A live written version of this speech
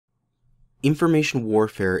Information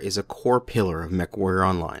warfare is a core pillar of Mechwarrior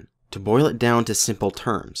Online. To boil it down to simple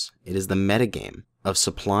terms, it is the metagame of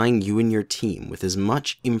supplying you and your team with as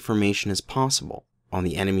much information as possible on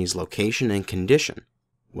the enemy's location and condition,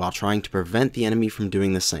 while trying to prevent the enemy from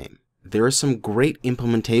doing the same. There is some great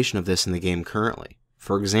implementation of this in the game currently.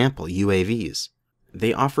 For example, UAVs.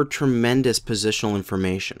 They offer tremendous positional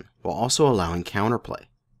information while also allowing counterplay,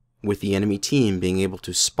 with the enemy team being able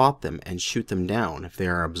to spot them and shoot them down if they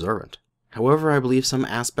are observant. However, I believe some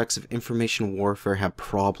aspects of information warfare have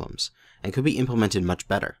problems and could be implemented much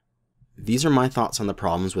better. These are my thoughts on the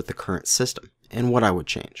problems with the current system and what I would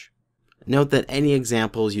change. Note that any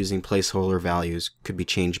examples using placeholder values could be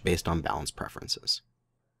changed based on balance preferences.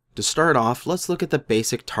 To start off, let's look at the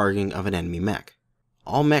basic targeting of an enemy mech.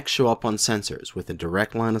 All mechs show up on sensors with a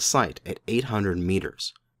direct line of sight at 800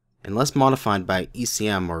 meters, unless modified by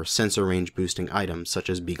ECM or sensor range boosting items such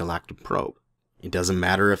as Galactic Probe. It doesn't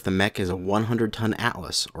matter if the mech is a 100-ton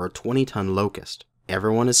Atlas or a 20-ton Locust.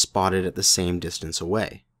 Everyone is spotted at the same distance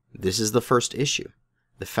away. This is the first issue.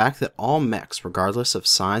 The fact that all mechs, regardless of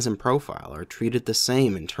size and profile, are treated the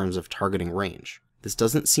same in terms of targeting range. This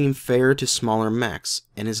doesn't seem fair to smaller mechs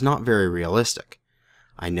and is not very realistic.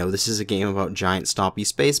 I know this is a game about giant stompy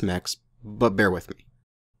space mechs, but bear with me.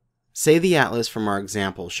 Say the Atlas from our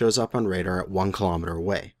example shows up on radar at 1 kilometer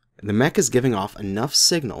away. The mech is giving off enough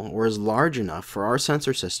signal or is large enough for our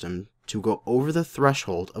sensor system to go over the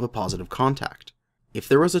threshold of a positive contact. If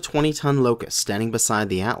there was a 20-ton Locust standing beside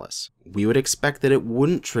the Atlas, we would expect that it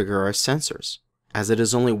wouldn't trigger our sensors, as it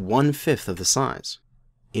is only 1/5 of the size.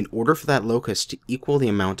 In order for that Locust to equal the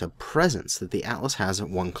amount of presence that the Atlas has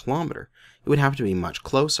at 1 kilometer, it would have to be much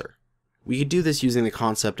closer. We could do this using the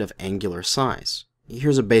concept of angular size.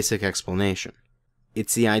 Here's a basic explanation.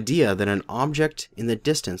 It's the idea that an object in the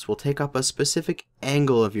distance will take up a specific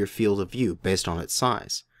angle of your field of view based on its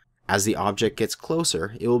size. As the object gets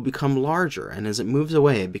closer, it will become larger, and as it moves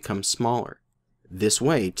away, it becomes smaller. This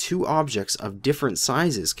way, two objects of different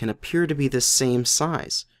sizes can appear to be the same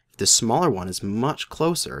size, if the smaller one is much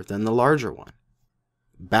closer than the larger one.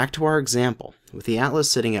 Back to our example, with the Atlas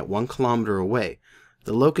sitting at 1 kilometer away,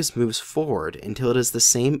 the Locust moves forward until it is the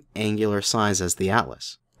same angular size as the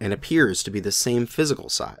Atlas, and appears to be the same physical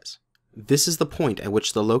size. This is the point at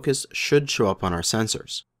which the Locust should show up on our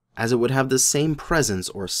sensors, as it would have the same presence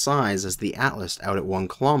or size as the Atlas out at 1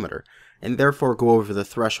 kilometer, and therefore go over the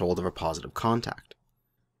threshold of a positive contact.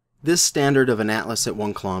 This standard of an Atlas at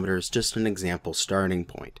 1 kilometer is just an example starting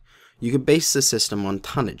point. You could base the system on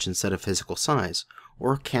tonnage instead of physical size,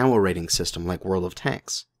 or a camo rating system like World of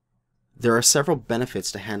Tanks. There are several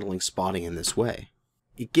benefits to handling spotting in this way.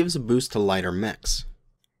 It gives a boost to lighter mechs,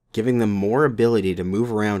 giving them more ability to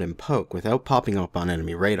move around and poke without popping up on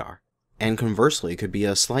enemy radar, and conversely could be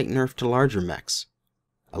a slight nerf to larger mechs,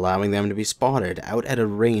 allowing them to be spotted out at a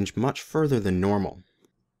range much further than normal.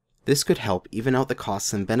 This could help even out the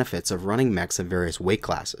costs and benefits of running mechs of various weight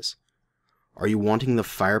classes. Are you wanting the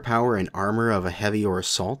firepower and armor of a heavy or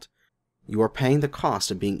assault? You are paying the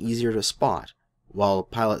cost of being easier to spot, while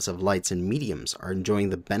pilots of lights and mediums are enjoying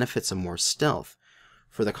the benefits of more stealth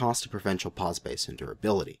for the cost of provincial pause base and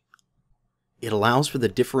durability. It allows for the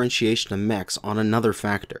differentiation of mechs on another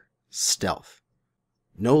factor, stealth.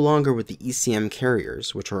 No longer would the ECM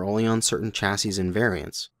carriers, which are only on certain chassis and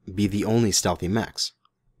variants, be the only stealthy mechs.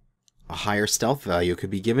 A higher stealth value could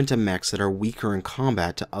be given to mechs that are weaker in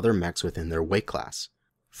combat to other mechs within their weight class.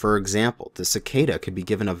 For example, the Cicada could be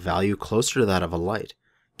given a value closer to that of a light,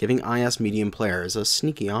 giving IS medium players a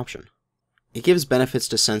sneaky option. It gives benefits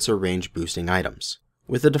to sensor range boosting items.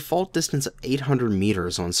 With a default distance of 800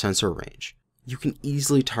 meters on sensor range, you can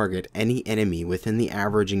easily target any enemy within the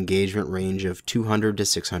average engagement range of 200 to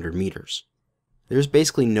 600 meters. There's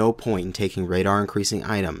basically no point in taking radar increasing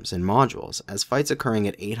items and modules, as fights occurring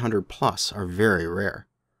at 800 plus are very rare.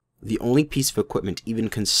 The only piece of equipment even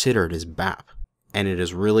considered is BAP, and it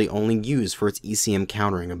is really only used for its ECM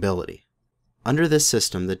countering ability. Under this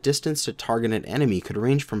system, the distance to target an enemy could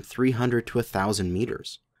range from 300 to 1000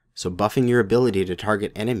 meters, so buffing your ability to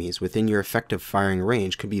target enemies within your effective firing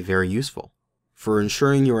range could be very useful for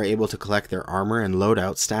ensuring you are able to collect their armor and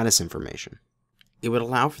loadout status information. It would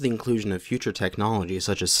allow for the inclusion of future technology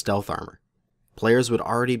such as stealth armor. Players would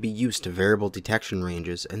already be used to variable detection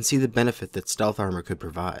ranges and see the benefit that stealth armor could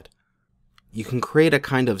provide. You can create a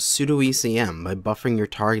kind of pseudo-ECM by buffering your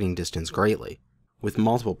targeting distance greatly, with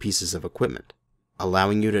multiple pieces of equipment,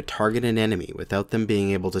 allowing you to target an enemy without them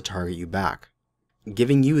being able to target you back,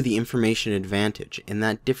 giving you the information advantage in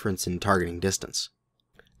that difference in targeting distance.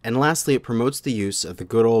 And lastly, it promotes the use of the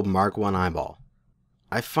good old Mark I eyeball.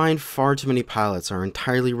 I find far too many pilots are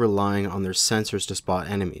entirely relying on their sensors to spot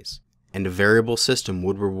enemies, and a variable system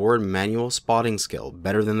would reward manual spotting skill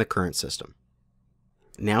better than the current system.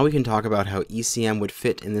 Now we can talk about how ECM would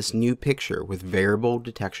fit in this new picture with variable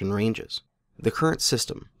detection ranges. The current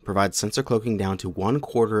system provides sensor cloaking down to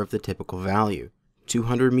 1/4 of the typical value,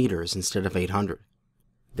 200 meters instead of 800.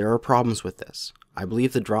 There are problems with this. I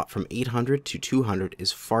believe the drop from 800 to 200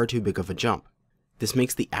 is far too big of a jump. This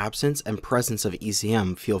makes the absence and presence of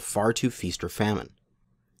ECM feel far too feast or famine.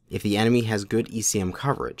 If the enemy has good ECM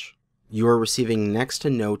coverage, you are receiving next to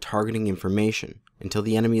no targeting information until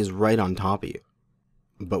the enemy is right on top of you.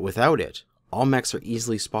 But without it, all mechs are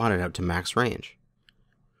easily spotted out to max range.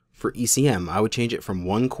 For ECM, I would change it from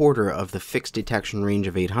 1/4 of the fixed detection range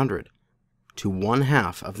of 800 to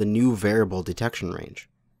 1/2 of the new variable detection range.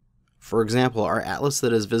 For example, our Atlas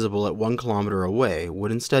that is visible at 1 kilometer away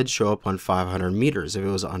would instead show up on 500 meters if it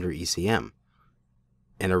was under ECM.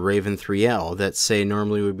 And a Raven 3L that, say,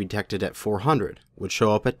 normally would be detected at 400 would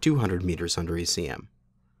show up at 200 meters under ECM.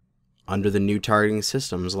 Under the new targeting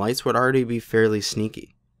systems, lights would already be fairly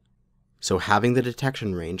sneaky, so having the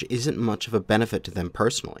detection range isn't much of a benefit to them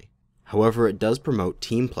personally. However, it does promote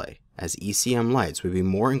team play, as ECM lights would be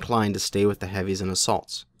more inclined to stay with the heavies and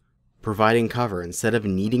assaults, providing cover instead of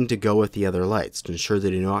needing to go with the other lights to ensure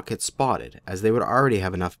they do not get spotted, as they would already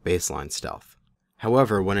have enough baseline stealth.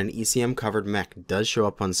 However, when an ECM covered mech does show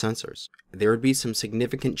up on sensors, there would be some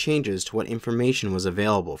significant changes to what information was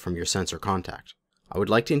available from your sensor contact. I would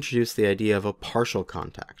like to introduce the idea of a partial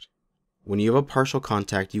contact. When you have a partial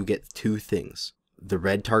contact, you get two things: the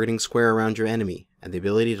red targeting square around your enemy and the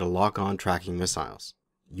ability to lock on tracking missiles.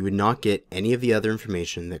 You would not get any of the other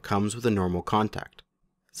information that comes with a normal contact,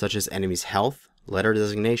 such as enemy's health, letter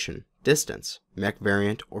designation, distance, mech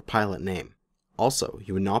variant, or pilot name. Also,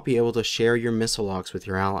 you would not be able to share your missile locks with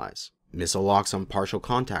your allies. Missile locks on partial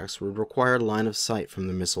contacts would require line of sight from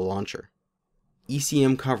the missile launcher.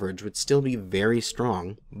 ECM coverage would still be very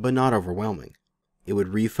strong, but not overwhelming. It would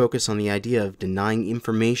refocus on the idea of denying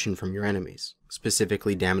information from your enemies,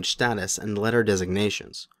 specifically damage status and letter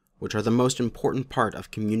designations, which are the most important part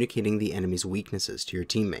of communicating the enemy's weaknesses to your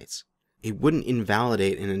teammates. It wouldn't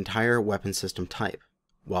invalidate an entire weapon system type.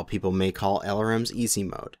 While people may call LRMs easy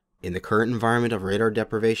mode, in the current environment of radar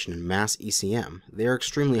deprivation and mass ECM, they are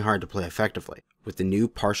extremely hard to play effectively. With the new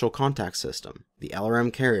partial contact system, the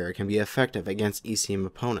LRM carrier can be effective against ECM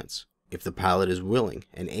opponents if the pilot is willing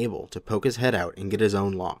and able to poke his head out and get his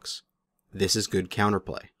own locks. This is good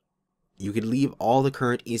counterplay. You could leave all the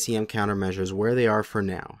current ECM countermeasures where they are for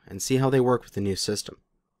now and see how they work with the new system.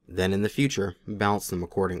 Then in the future, balance them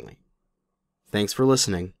accordingly. Thanks for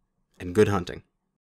listening, and good hunting.